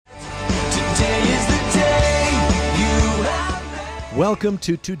Welcome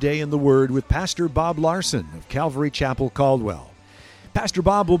to Today in the Word with Pastor Bob Larson of Calvary Chapel, Caldwell. Pastor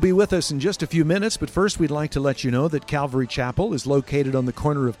Bob will be with us in just a few minutes, but first we'd like to let you know that Calvary Chapel is located on the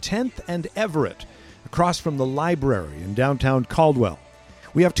corner of 10th and Everett, across from the library in downtown Caldwell.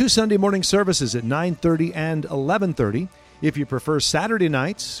 We have two Sunday morning services at 9:30 and 11:30. If you prefer Saturday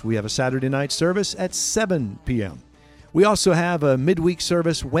nights, we have a Saturday night service at 7 p.m. We also have a midweek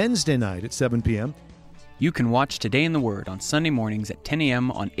service Wednesday night at 7 p.m. You can watch Today in the Word on Sunday mornings at 10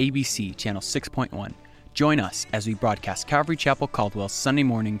 a.m. on ABC, Channel 6.1. Join us as we broadcast Calvary Chapel Caldwell's Sunday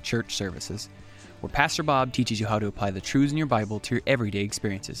morning church services, where Pastor Bob teaches you how to apply the truths in your Bible to your everyday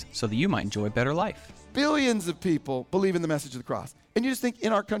experiences so that you might enjoy a better life. Billions of people believe in the message of the cross. And you just think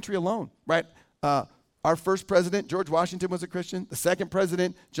in our country alone, right? Our first president, George Washington, was a Christian. The second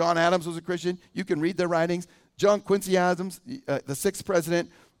president, John Adams, was a Christian. You can read their writings. John Quincy Adams, the sixth president,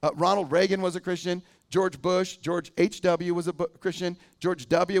 Ronald Reagan was a Christian. George Bush, George H.W. was a Christian. George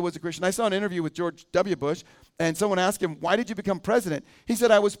W. was a Christian. I saw an interview with George W. Bush, and someone asked him, why did you become president? He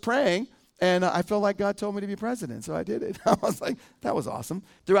said, I was praying, and I felt like God told me to be president, so I did it. I was like, that was awesome.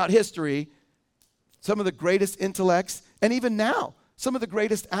 Throughout history, some of the greatest intellects, and even now, some of the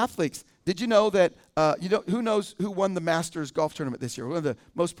greatest athletes. Did you know that, who knows who won the Masters golf tournament this year? One of the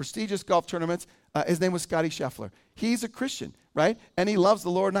most prestigious golf tournaments. His name was Scotty Scheffler. He's a Christian, right? And he loves the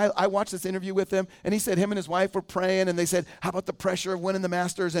Lord. And I watched this interview with him, and he said him and his wife were praying, and they said, how about the pressure of winning the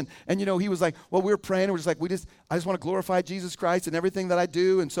Masters? And he was like, well, we were praying, and we're just like, I just want to glorify Jesus Christ in everything that I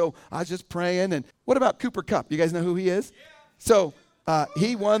do, and so I was just praying. And what about Cooper Kupp? You guys know who he is? Yeah. So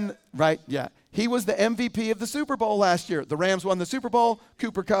he won, right? Yeah. He was the MVP of the Super Bowl last year. The Rams won the Super Bowl.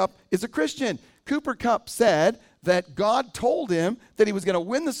 Cooper Kupp is a Christian. Cooper Kupp said that God told him that he was going to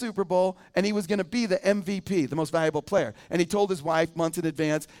win the Super Bowl and he was going to be the MVP, the most valuable player. And he told his wife months in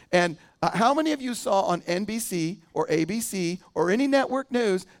advance. And how many of you saw on NBC or ABC or any network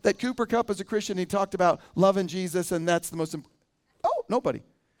news that Cooper Kupp is a Christian and he talked about loving Jesus and that's the most important? Oh, nobody.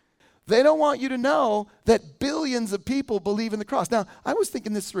 They don't want you to know that billions of people believe in the cross. Now, I was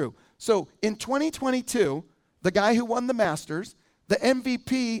thinking this through. So in 2022, the guy who won the Masters, the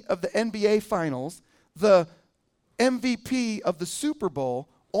MVP of the NBA Finals, the MVP of the Super Bowl,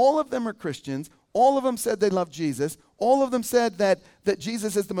 all of them are Christians. All of them said they love Jesus. All of them said that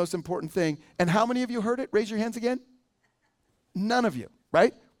Jesus is the most important thing. And how many of you heard it? Raise your hands again. None of you,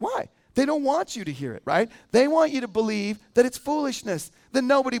 right? Why? They don't want you to hear it, right? They want you to believe that it's foolishness, that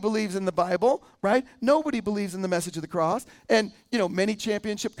nobody believes in the Bible, right? Nobody believes in the message of the cross. And, many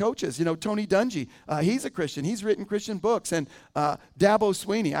championship coaches, Tony Dungy, he's a Christian. He's written Christian books. And Dabo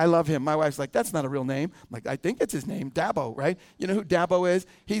Sweeney, I love him. My wife's like, that's not a real name. I'm like, I think it's his name, Dabo, right? You know who Dabo is?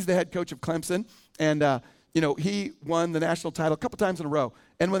 He's the head coach of Clemson. And, he won the national title a couple times in a row.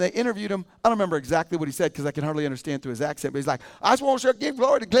 And when they interviewed him, I don't remember exactly what he said because I can hardly understand through his accent, but he's like, I just want to give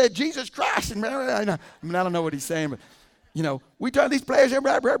glory to declare Jesus Christ. And I don't know what he's saying, but, we turn these players,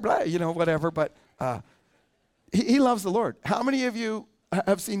 blah, blah, blah, whatever. But he loves the Lord. How many of you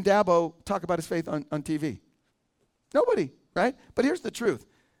have seen Dabo talk about his faith on TV? Nobody, right? But here's the truth.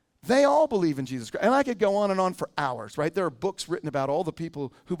 They all believe in Jesus Christ. And I could go on and on for hours, right? There are books written about all the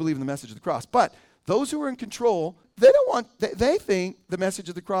people who believe in the message of the cross. But those who are in control, they think the message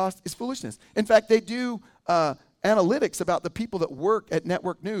of the cross is foolishness. In fact, they do analytics about the people that work at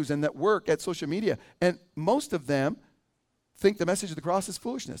network news and that work at social media. And most of them think the message of the cross is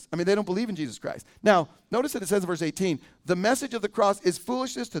foolishness. I mean, they don't believe in Jesus Christ. Now, notice that it says in verse 18, the message of the cross is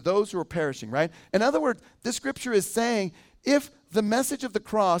foolishness to those who are perishing, right? In other words, this scripture is saying, if the message of the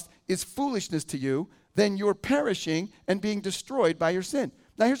cross is foolishness to you, then you're perishing and being destroyed by your sin.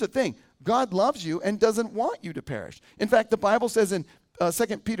 Now, here's the thing. God loves you and doesn't want you to perish. In fact, the Bible says in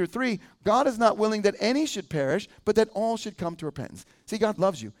 2 Peter 3, God is not willing that any should perish, but that all should come to repentance. See, God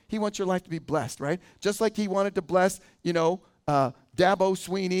loves you. He wants your life to be blessed, right? Just like he wanted to bless, Dabo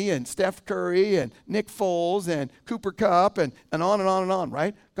Sweeney and Steph Curry and Nick Foles and Cooper Kupp and on and on and on,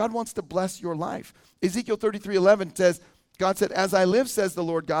 right? God wants to bless your life. Ezekiel 33:11 says, God said, as I live, says the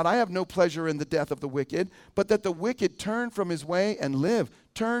Lord God, I have no pleasure in the death of the wicked, but that the wicked turn from his way and live.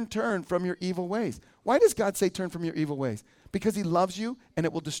 Turn from your evil ways. Why does God say turn from your evil ways? Because he loves you and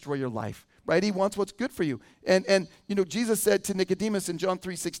it will destroy your life, right? He wants what's good for you. And Jesus said to Nicodemus in John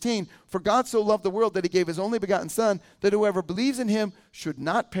 3:16, for God so loved the world that he gave his only begotten son, that whoever believes in him should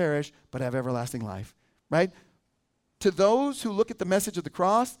not perish, but have everlasting life, right? To those who look at the message of the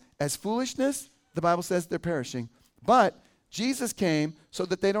cross as foolishness, the Bible says they're perishing. But Jesus came so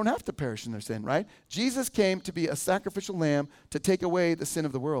that they don't have to perish in their sin, right? Jesus came to be a sacrificial lamb to take away the sin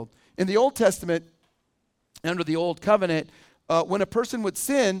of the world. In the Old Testament, under the Old Covenant, when a person would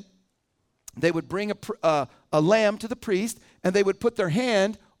sin, they would bring a lamb to the priest, and they would put their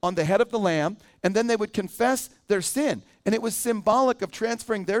hand on the head of the lamb, and then they would confess their sin. And it was symbolic of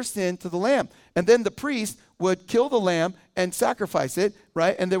transferring their sin to the lamb. And then the priest would kill the lamb and sacrifice it,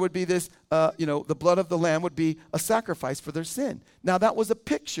 right? And there would be this, the blood of the lamb would be a sacrifice for their sin. Now, that was a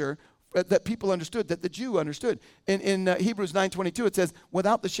picture that people understood, that the Jew understood. In Hebrews 9:22, it says,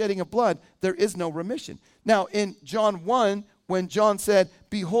 without the shedding of blood, there is no remission. Now, in John 1, when John said,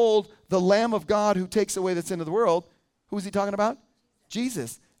 behold, the Lamb of God who takes away the sin of the world, who is he talking about?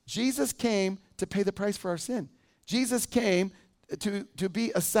 Jesus. Jesus came to pay the price for our sin. Jesus came to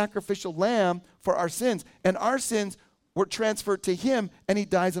be a sacrificial lamb for our sins. And our sins were transferred to him, and he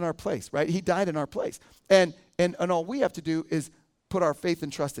dies in our place, right? He died in our place. And all we have to do is put our faith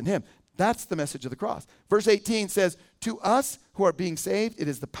and trust in him. That's the message of the cross. Verse 18 says, to us who are being saved, it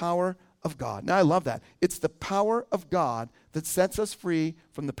is the power of God. Now, I love that. It's the power of God that sets us free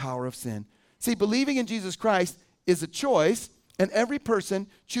from the power of sin. See, believing in Jesus Christ is a choice, and every person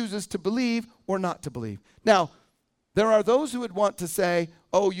chooses to believe or not to believe. Now, there are those who would want to say,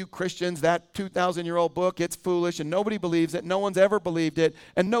 oh, you Christians, that 2,000-year-old book, it's foolish, and nobody believes it, no one's ever believed it,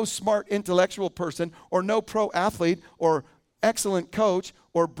 and no smart intellectual person or no pro athlete or excellent coach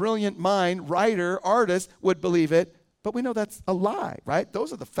or brilliant mind, writer, artist would believe it. But we know that's a lie, right?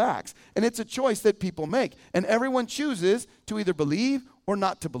 Those are the facts. And it's a choice that people make. And everyone chooses to either believe or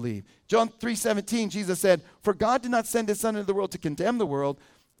not to believe. John 3:17, Jesus said, for God did not send his Son into the world to condemn the world,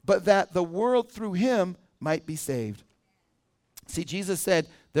 but that the world through him might be saved. See, Jesus said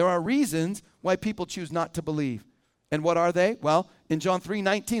there are reasons why people choose not to believe. And what are they? Well, in John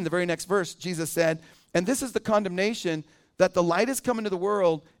 3:19, the very next verse, Jesus said, and this is the condemnation, that the light has come into the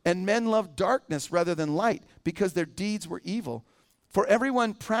world, and men love darkness rather than light, because their deeds were evil. For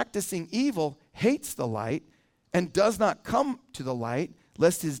everyone practicing evil hates the light and does not come to the light,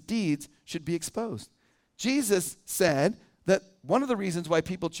 lest his deeds should be exposed. Jesus said that one of the reasons why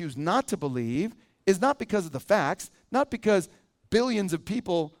people choose not to believe is not because of the facts, not because billions of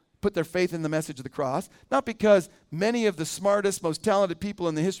people put their faith in the message of the cross, not because many of the smartest, most talented people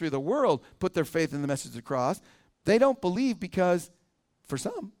in the history of the world put their faith in the message of the cross. They don't believe because, for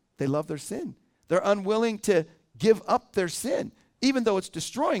some, they love their sin. They're unwilling to give up their sin. Even though it's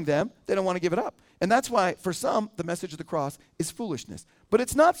destroying them, they don't want to give it up. And that's why, for some, the message of the cross is foolishness. But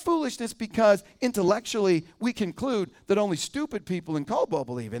it's not foolishness because intellectually we conclude that only stupid people in Caldwell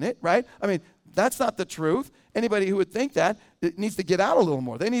believe in it, right? I mean, that's not the truth. Anybody who would think that, it needs to get out a little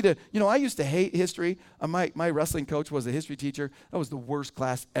more. They need to, I used to hate history. My wrestling coach was a history teacher. That was the worst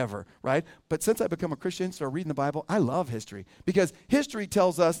class ever, right? But since I become a Christian, started reading the Bible, I love history because history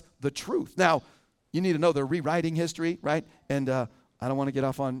tells us the truth. Now, you need to know they're rewriting history, right? And I don't want to get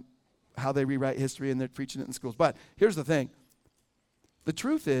off on how they rewrite history and they're preaching it in schools. But here's the thing. The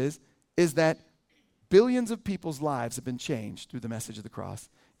truth is that billions of people's lives have been changed through the message of the cross.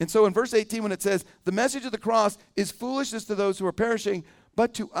 And so in verse 18, when it says, the message of the cross is foolishness to those who are perishing,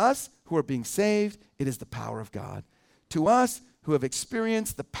 but to us who are being saved, it is the power of God. To us who have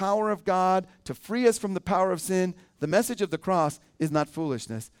experienced the power of God to free us from the power of sin, the message of the cross is not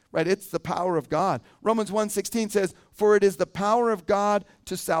foolishness, right? It's the power of God. Romans 1:16 says, for it is the power of God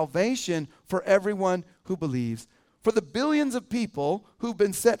to salvation for everyone who believes. For the billions of people who've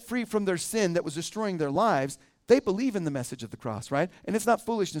been set free from their sin that was destroying their lives, they believe in the message of the cross, right? And it's not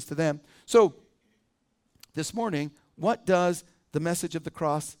foolishness to them. So this morning, what does the message of the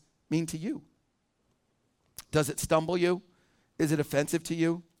cross mean to you? Does it stumble you? Is it offensive to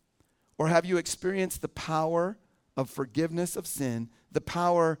you? Or have you experienced the power of forgiveness of sin, the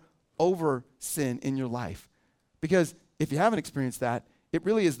power over sin in your life? Because if you haven't experienced that, it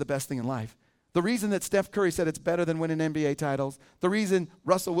really is the best thing in life. The reason that Steph Curry said it's better than winning NBA titles, the reason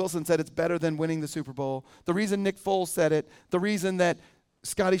Russell Wilson said it's better than winning the Super Bowl, the reason Nick Foles said it, the reason that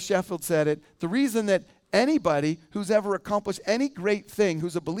Scotty Sheffield said it, the reason that anybody who's ever accomplished any great thing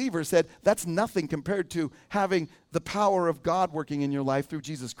who's a believer said that's nothing compared to having the power of God working in your life through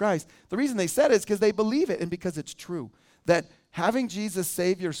Jesus Christ. The reason they said it is because they believe it and because it's true. That having Jesus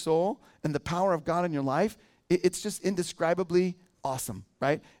save your soul and the power of God in your life, it's just indescribably awesome,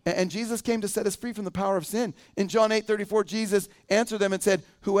 right? And Jesus came to set us free from the power of sin. In John 8:34, Jesus answered them and said,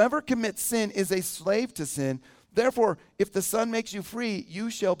 whoever commits sin is a slave to sin. Therefore, if the Son makes you free,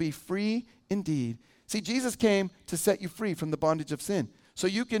 you shall be free indeed. See, Jesus came to set you free from the bondage of sin. So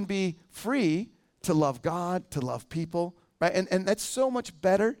you can be free to love God, to love people, right? And that's so much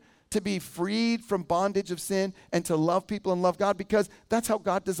better to be freed from bondage of sin and to love people and love God? Because that's how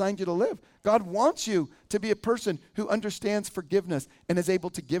God designed you to live. God wants you to be a person who understands forgiveness and is able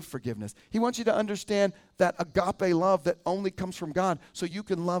to give forgiveness. He wants you to understand that agape love that only comes from God so you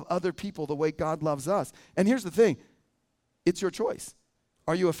can love other people the way God loves us. And here's the thing. It's your choice.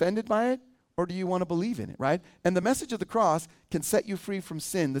 Are you offended by it? Or do you want to believe in it, right? And the message of the cross can set you free from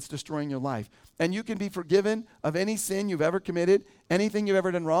sin that's destroying your life. And you can be forgiven of any sin you've ever committed, anything you've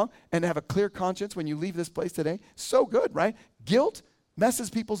ever done wrong, and have a clear conscience when you leave this place today. So good, right? Guilt messes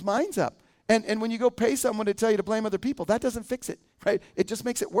people's minds up. And when you go pay someone to tell you to blame other people, that doesn't fix it, right? It just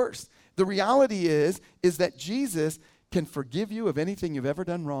makes it worse. The reality is that Jesus can forgive you of anything you've ever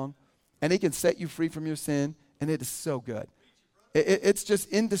done wrong, and he can set you free from your sin, and it is so good. It's just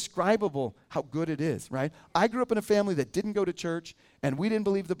indescribable how good it is, right? I grew up in a family that didn't go to church, and we didn't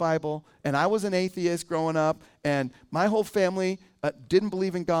believe the Bible, and I was an atheist growing up, and my whole family didn't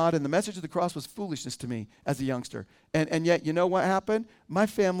believe in God, and the message of the cross was foolishness to me as a youngster. And yet, you know what happened? My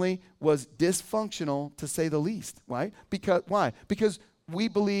family was dysfunctional, to say the least. Why? Because we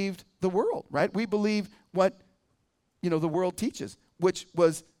believed the world, right? We believed what, the world teaches, which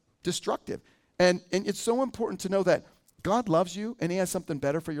was destructive. And it's so important to know that God loves you, and he has something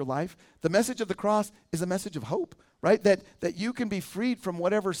better for your life. The message of the cross is a message of hope, right? That you can be freed from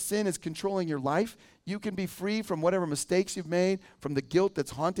whatever sin is controlling your life. You can be free from whatever mistakes you've made, from the guilt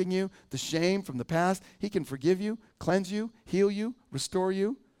that's haunting you, the shame from the past. He can forgive you, cleanse you, heal you, restore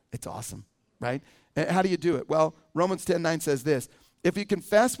you. It's awesome, right? And how do you do it? Well, Romans 10:9 says this: if you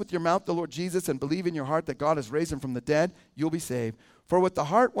confess with your mouth the Lord Jesus and believe in your heart that God has raised him from the dead, you'll be saved. For with the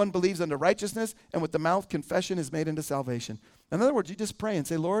heart one believes unto righteousness, and with the mouth confession is made unto salvation. In other words, you just pray and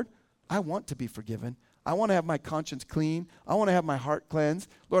say, Lord, I want to be forgiven. I want to have my conscience clean. I want to have my heart cleansed.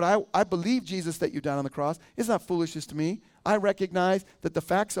 Lord, I believe, Jesus, that you died on the cross. It's not foolishness to me. I recognize that the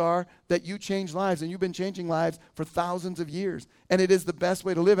facts are that you change lives, and you've been changing lives for thousands of years. And it is the best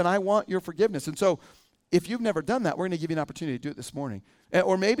way to live, and I want your forgiveness. And so if you've never done that, we're going to give you an opportunity to do it this morning.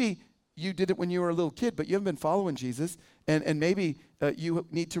 Or maybe you did it when you were a little kid, but you haven't been following Jesus, and maybe you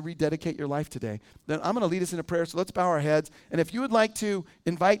need to rededicate your life today. Then I'm going to lead us in a prayer, so let's bow our heads. And if you would like to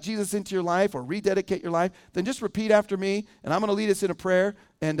invite Jesus into your life or rededicate your life, then just repeat after me, and I'm going to lead us in a prayer.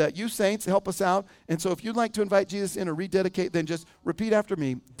 And you saints, help us out. And so if you'd like to invite Jesus in or rededicate, then just repeat after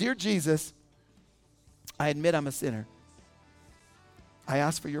me. Dear Jesus, I admit I'm a sinner. I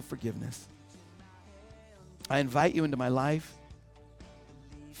ask for your forgiveness. I invite you into my life.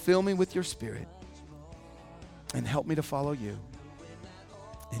 Fill me with your Spirit and help me to follow you.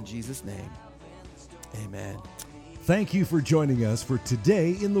 In Jesus' name, amen. Thank you for joining us for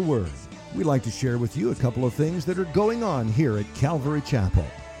Today in the Word. We'd like to share with you a couple of things that are going on here at Calvary Chapel.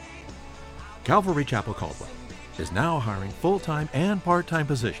 Calvary Chapel Caldwell is now hiring full-time and part-time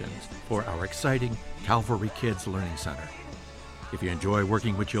positions for our exciting Calvary Kids Learning Center. If you enjoy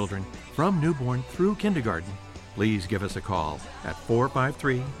working with children from newborn through kindergarten, please give us a call at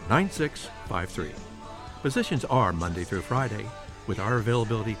 453-9653. Positions are Monday through Friday, with our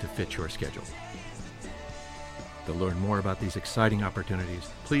availability to fit your schedule. To learn more about these exciting opportunities,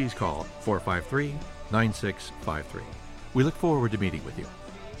 please call 453-9653. We look forward to meeting with you.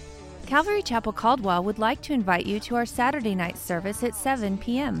 Calvary Chapel Caldwell would like to invite you to our Saturday night service at 7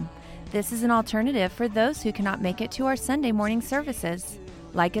 p.m. This is an alternative for those who cannot make it to our Sunday morning services.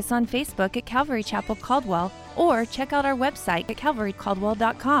 Like us on Facebook at Calvary Chapel Caldwell, or check out our website at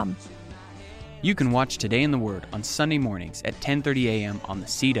calvarycaldwell.com. You can watch Today in the Word on Sunday mornings at 10:30 a.m. on the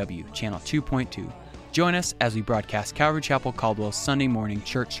CW, Channel 2.2. Join us as we broadcast Calvary Chapel Caldwell's Sunday morning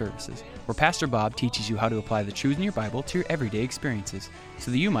church services, where Pastor Bob teaches you how to apply the truths in your Bible to your everyday experiences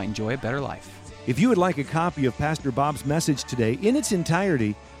so that you might enjoy a better life. If you would like a copy of Pastor Bob's message today in its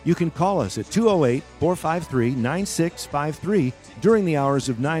entirety, you can call us at 208-453-9653 during the hours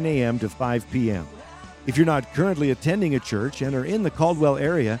of 9 a.m. to 5 p.m. If you're not currently attending a church and are in the Caldwell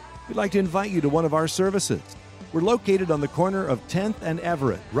area, we'd like to invite you to one of our services. We're located on the corner of 10th and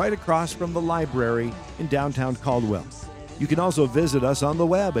Everett, right across from the library in downtown Caldwell. You can also visit us on the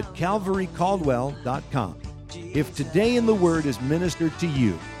web at calvarycaldwell.com. If Today in the Word is ministered to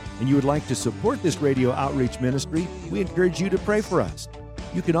you and you would like to support this radio outreach ministry, we encourage you to pray for us.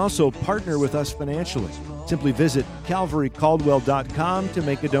 You can also partner with us financially. Simply visit calvarycaldwell.com to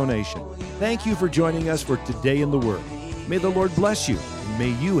make a donation. Thank you for joining us for Today in the Word. May the Lord bless you, and may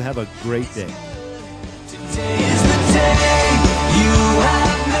you have a great day. Today is the day you